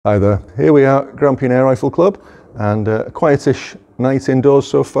Hi there, here we are at Grampian Air Rifle Club, and a quietish night indoors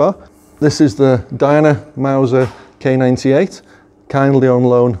so far. This is the Diana Mauser K98, kindly on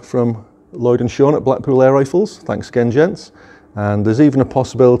loan from Lloyd and Sean at Blackpool Air Rifles. Thanks again, gents. And there's even a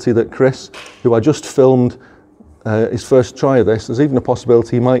possibility that Chris, who I just filmed his first try of this, there's even a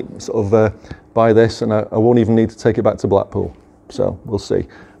possibility he might sort of buy this, and I won't even need to take it back to Blackpool. So we'll see.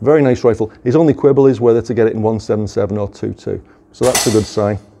 Very nice rifle. His only quibble is whether to get it in 177 or 22. So that's a good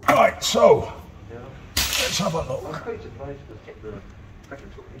sign. Right, so let's have a look.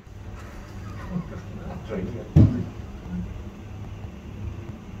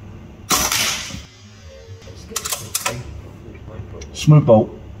 Smooth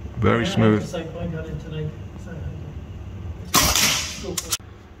bolt. Very smooth.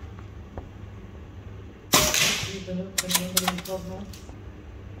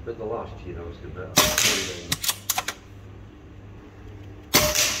 But the last year I was a bit.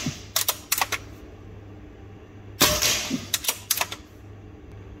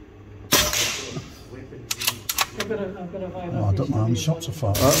 Oh, I don't know how many shots are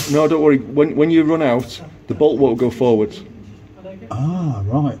fired. No, don't worry. When you run out, the bolt won't go forwards. Ah,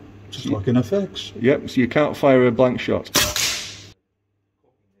 right. Just like in FX. Yep, so you can't fire a blank shot.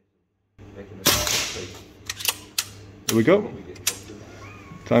 There we go.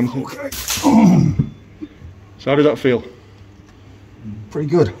 Time to... Okay. So how did that feel? Pretty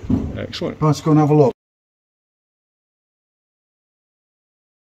good. Excellent. Let's go and have a look.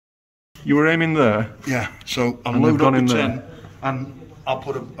 You were aiming there? Yeah, so I'll And load they've gone up in the there. 10 and I'll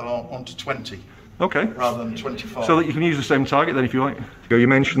put it onto 20 Okay. rather than 25. So that you can use the same target then if you like. You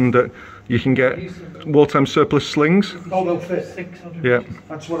mentioned that you can get wartime surplus slings. Oh, they'll fit. 600. Yeah.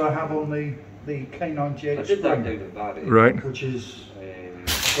 That's what I have on the K98 I did that spring, down at Barry. Right. which is a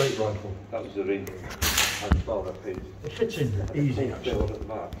great rifle. That was the ring. And 12 piece. It fits in easy actually. At the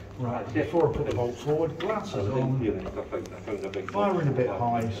back. Right, before I put the bolt forward, glasses on, firing a bit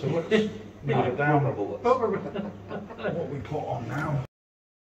high, so let's move it down. What we put on now.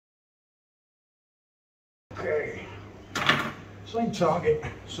 Okay, same target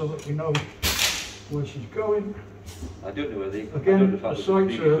so that we know where she's going. I don't know where they. Again, the sights are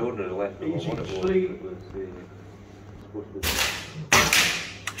easy to see.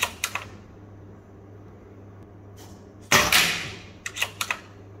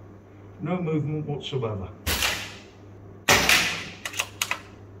 No movement whatsoever.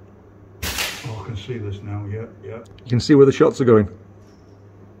 Oh, I can see this now, yeah. You can see where the shots are going.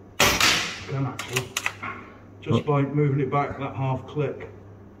 Can actually. Just by moving it back that half click.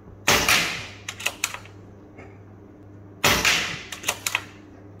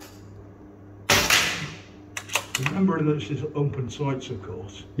 Remembering that this is open sights, of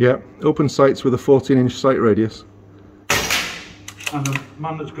course. Yeah, open sights with a 14-inch sight radius. And the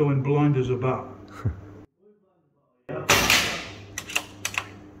man that's going blind as a bat. So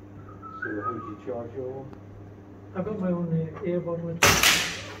how do you charge your one? I've got my own earbud with.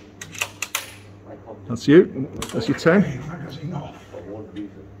 That's you. That's your 10. Magazine off.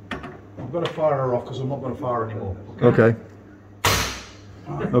 I'm going to fire her off because I'm not going to fire anymore. Okay.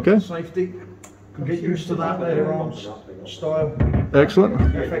 Right. Okay. Safety. Can get used to that later on. Style. Excellent.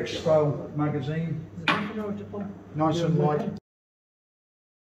 FX style magazine. Nice and light.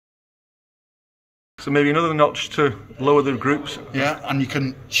 So maybe another notch to lower the groups. Yeah, and you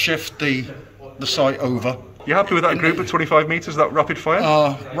can shift the sight over. You happy with that group at 25 metres, that rapid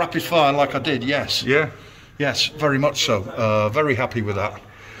fire? Rapid fire like I did, yes. Yeah. Yes, very much so. Very happy with that.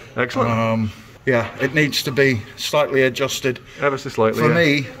 Excellent. Yeah, it needs to be slightly adjusted. Ever so slightly. For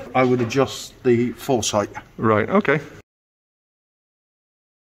yeah. me, I would adjust the foresight. Right, okay.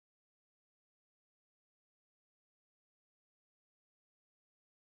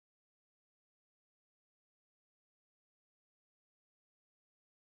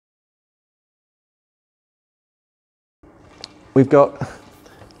 We've got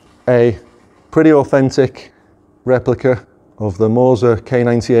a pretty authentic replica of the Mauser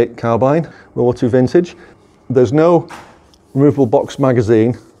K98 carbine, World War II vintage. There's no removable box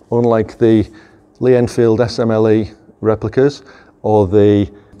magazine, unlike the Lee Enfield SMLE replicas or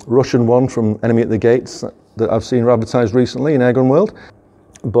the Russian one from Enemy at the Gates that I've seen advertised recently in Airgun World.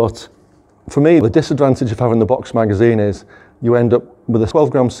 But for me, the disadvantage of having the box magazine is you end up with a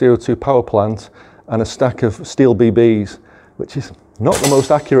 12-gram CO2 power plant and a stack of steel BBs, which is not the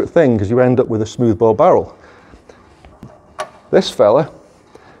most accurate thing because you end up with a smoothbore barrel. This fella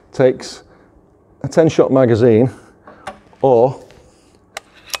takes a 10-shot magazine, or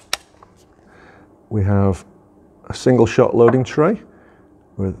we have a single shot loading tray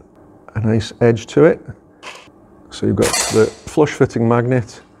with a nice edge to it. So you've got the flush fitting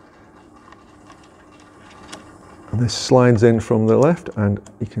magnet this slides in from the left, and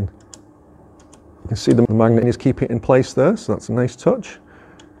you can see the magnet is keeping it in place there, so that's a nice touch.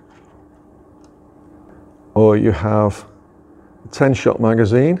 Or you have a 10-shot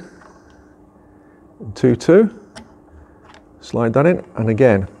magazine, 2.2, slide that in, and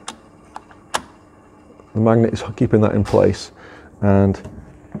again, the magnet is keeping that in place. And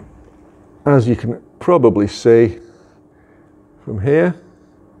as you can probably see from here,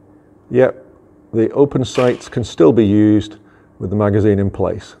 yep, the open sights can still be used with the magazine in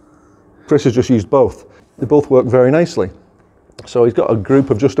place. Chris has just used both. They both work very nicely. So he's got a group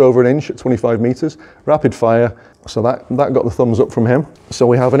of just over an inch at 25 meters, rapid fire. So that got the thumbs up from him. So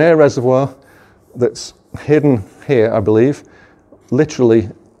we have an air reservoir that's hidden here, I believe, literally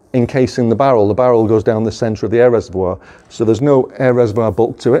encasing the barrel. The barrel goes down the center of the air reservoir. So there's no air reservoir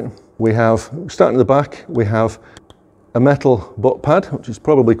bulk to it. We have, starting at the back, we have a metal butt pad, which is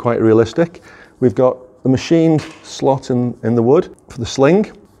probably quite realistic. We've got a machined slot in the wood for the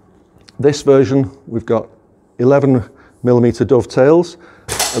sling. This version, we've got 11mm dovetails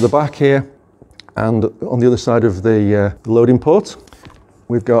at the back here and on the other side of the loading port.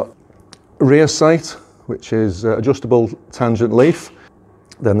 We've got a rear sight, which is adjustable tangent leaf.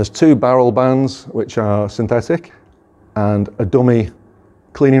 Then there's 2 barrel bands, which are synthetic, and a dummy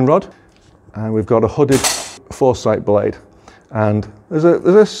cleaning rod. And we've got a hooded foresight blade. And there's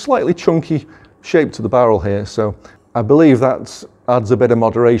a slightly chunky shape to the barrel here, so I believe that adds a bit of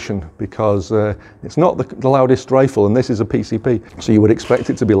moderation, because it's not the loudest rifle, and this is a PCP, so you would expect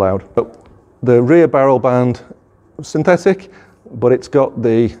it to be loud. But the rear barrel band, synthetic, but it's got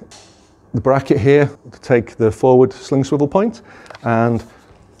the bracket here to take the forward sling swivel point, and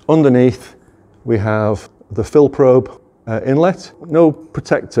underneath we have the fill probe inlet. No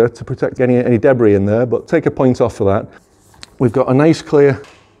protector to protect any debris in there, but take a point off for that. We've got a nice clear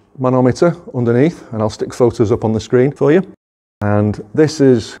manometer underneath, and I'll stick photos up on the screen for you. And this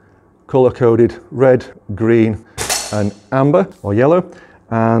is color coded red, green and amber or yellow,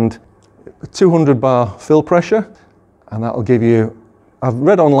 and 200 bar fill pressure, and that'll give you, I've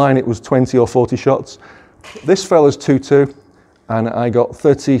read online it was 20 or 40 shots. This fella's 2.2, and I got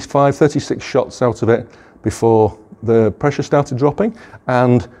 35, 36 shots out of it before the pressure started dropping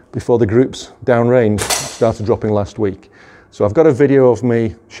and before the groups downrange started dropping last week. So I've got a video of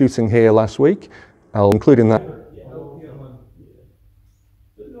me shooting here last week. I'll include in that.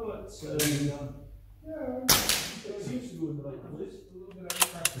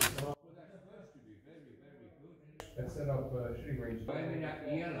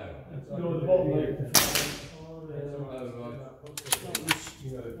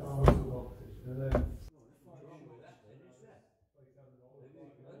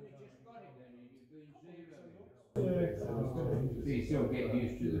 You still get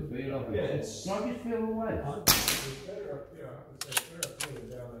used to the feel of it. Yeah, it's not just feel away. It's better, it's better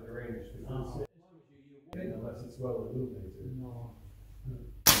down at the range unless it's well illuminated. No.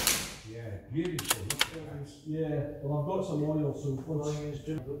 Yeah, beautiful. Yeah, well, I've got some oil, so once I use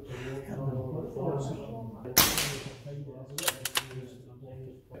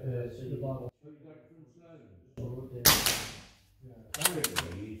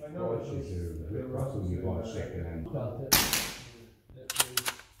I know it's you buy second hand.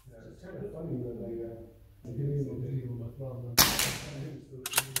 It's kind of funny when they give me a video with my brother.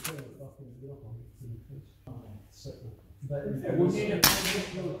 But we need a project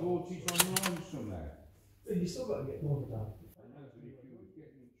for the boards online somewhere. You still got to get more of that.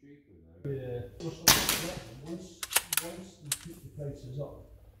 Yeah. Once you keep the prices up,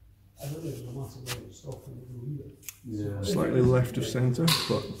 I don't know if there's a massive amount of stock in it either. Yeah. Slightly left of centre,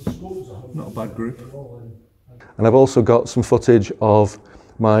 but not a bad group. And I've also got some footage of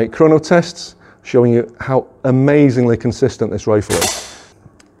my chrono tests showing you how amazingly consistent this rifle is.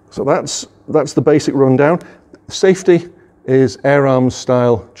 So that's the basic rundown. Safety is Air Arms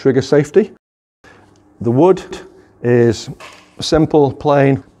style trigger safety. The wood is simple,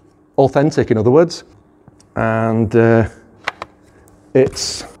 plain, authentic in other words, and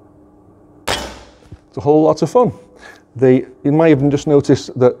it's a whole lot of fun. You may even just notice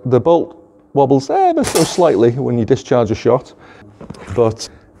that the bolt wobbles ever so slightly when you discharge a shot, but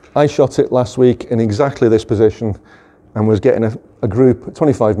I shot it last week in exactly this position and was getting a group at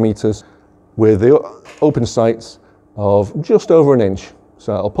 25 meters with the open sights of just over an inch.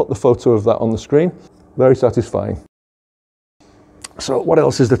 So I'll put the photo of that on the screen. Very satisfying. So what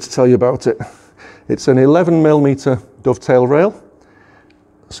else is there to tell you about it? It's an 11mm dovetail rail.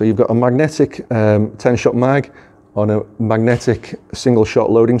 So you've got a magnetic 10-shot mag on a magnetic single-shot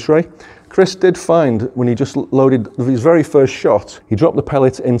loading tray. Chris did find when he just loaded his very first shot, he dropped the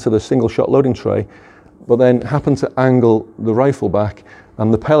pellet into the single-shot loading tray, but then happened to angle the rifle back,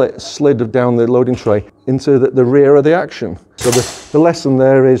 and the pellet slid down the loading tray into the rear of the action. So the lesson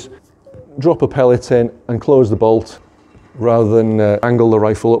there is drop a pellet in and close the bolt rather than angle the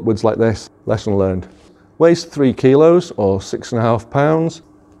rifle upwards like this. Lesson learned. Weighs 3 kilos or 6.5 pounds.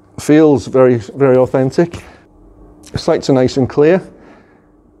 Feels very, very authentic. The sights are nice and clear.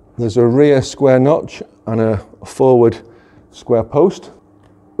 There's a rear square notch and a forward square post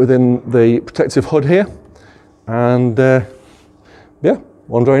within the protective hood here. And yeah,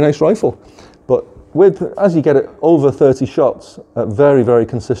 one very nice rifle. But as you get it over 30 shots at very, very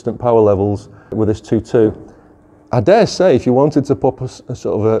consistent power levels with this 2.2, I dare say if you wanted to pop a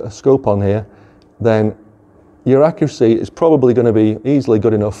sort of a scope on here, then your accuracy is probably going to be easily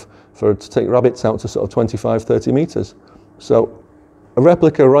good enough to take rabbits out to sort of 25, 30 meters. So a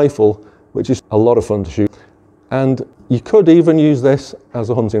replica rifle, which is a lot of fun to shoot. And you could even use this as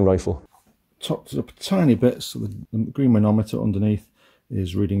a hunting rifle. Topped it up a tiny bit, so the green manometer underneath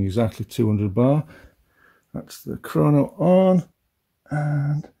is reading exactly 200 bar. That's the chrono on,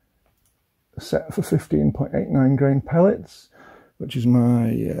 and set for 15.89 grain pellets, which is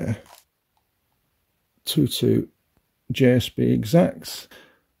my 2.2 JSB exacts,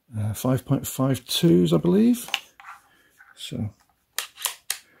 5.52s I believe. So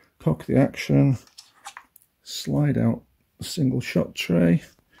cock the action, slide out the single shot tray,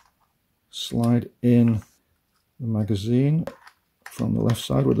 slide in the magazine from the left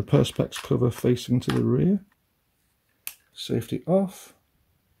side with the perspex cover facing to the rear, safety off.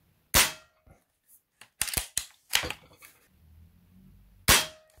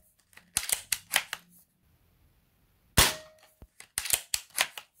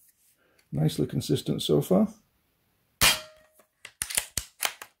 Nicely consistent so far.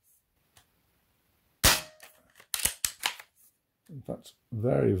 In fact,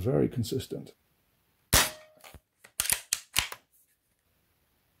 very, very consistent.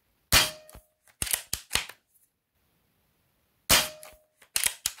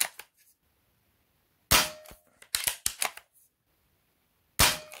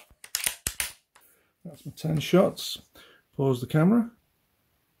 That's my 10 shots. Pause the camera.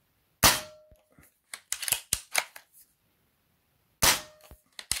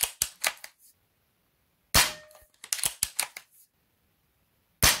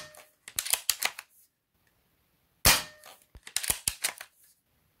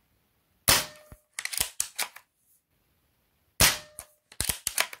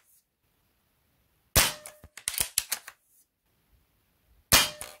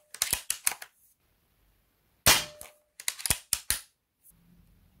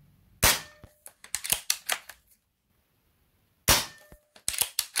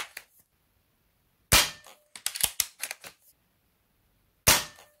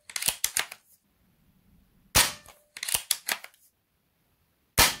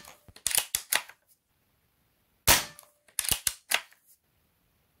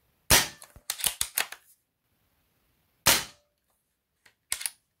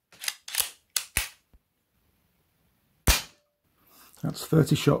 That's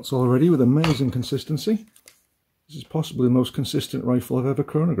 30 shots already with amazing consistency. This is possibly the most consistent rifle I've ever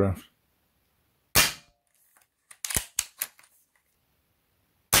chronographed.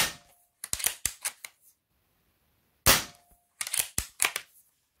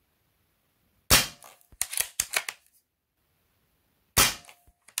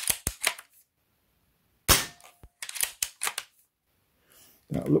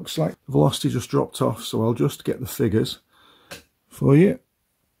 That looks like the velocity just dropped off, so I'll just get the figures for you.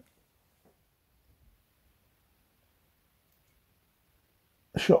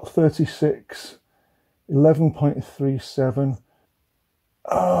 Shot 36, 11.37.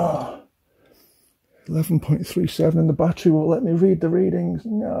 11.37, and the battery won't let me read the readings.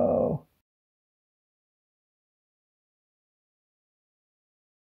 No.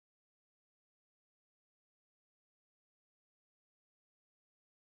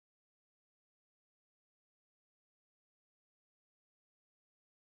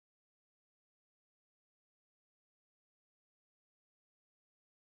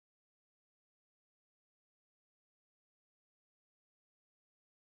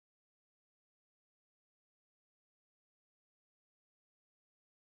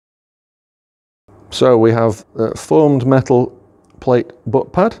 So we have a formed metal plate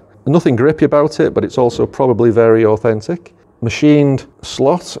butt pad. Nothing grippy about it, but it's also probably very authentic. Machined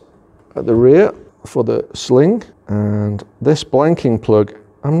slot at the rear for the sling, and this blanking plug,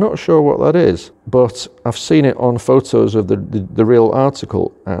 I'm not sure what that is, but I've seen it on photos of the real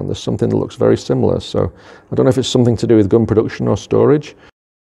article, and there's something that looks very similar. So I don't know if it's something to do with gun production or storage.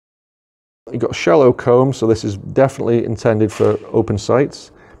 You've got a shallow comb, so this is definitely intended for open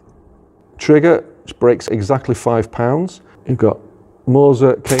sights. Trigger, which breaks exactly 5 pounds. You've got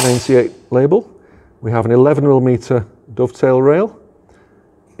Mauser K98 label. We have an 11mm dovetail rail,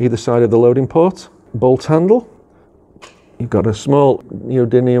 either side of the loading port. Bolt handle. You've got a small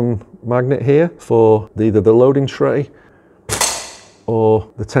neodymium magnet here for either the loading tray or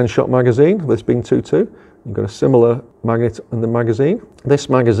the 10-shot magazine, this being 2.2. You've got a similar magnet in the magazine. This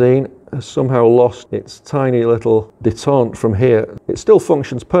magazine has somehow lost its tiny little detente from here. It still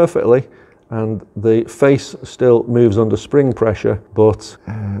functions perfectly, and the face still moves under spring pressure, but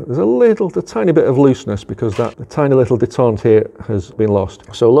there's a tiny bit of looseness because the tiny little detente here has been lost.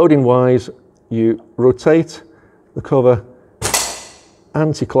 So loading wise, you rotate the cover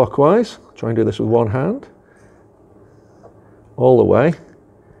anti-clockwise. Try and do this with one hand, all the way,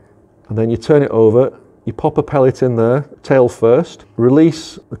 and then you turn it over. You pop a pellet in there, tail first,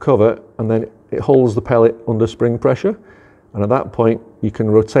 release the cover, and then it holds the pellet under spring pressure. And at that point, you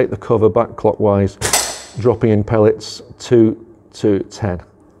can rotate the cover back clockwise, dropping in pellets 2 to 10.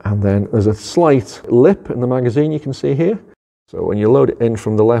 And then there's a slight lip in the magazine you can see here. So when you load it in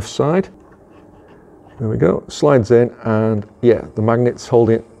from the left side, there we go, slides in, and yeah, the magnet's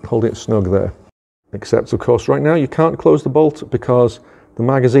holding it snug there. Except of course right now you can't close the bolt because the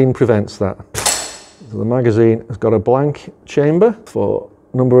magazine prevents that. So the magazine has got a blank chamber for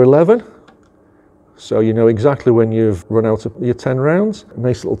number 11. So you know exactly when you've run out of your 10 rounds.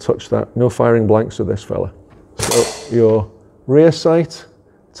 Nice little touch that, no firing blanks with this fella. So your rear sight,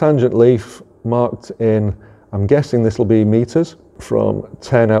 tangent leaf marked in, I'm guessing this will be meters, from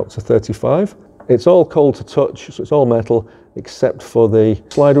 10 out to 35. It's all cold to touch, so it's all metal, except for the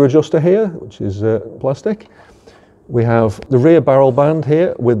slider adjuster here, which is plastic. We have the rear barrel band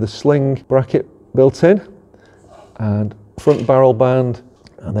here with the sling bracket built in, and front barrel band,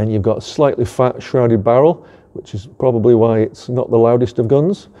 and then you've got a slightly fat shrouded barrel, which is probably why it's not the loudest of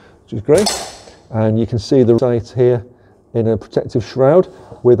guns, which is great. And you can see the sight here in a protective shroud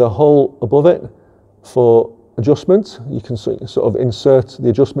with a hole above it for adjustment. You can sort of insert the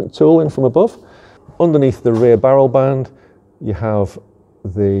adjustment tool in from above. Underneath the rear barrel band, you have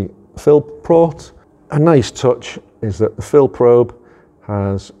the fill port. A nice touch is that the fill probe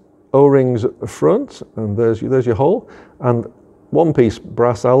has O-rings at the front, and there's your hole, and one-piece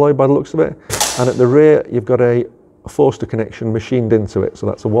brass alloy by the looks of it. And at the rear, you've got a Forster connection machined into it, so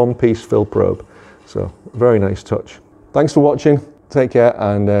that's a one-piece fill probe. So very nice touch. Thanks for watching. Take care,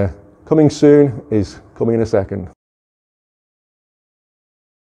 and coming soon is coming in a second.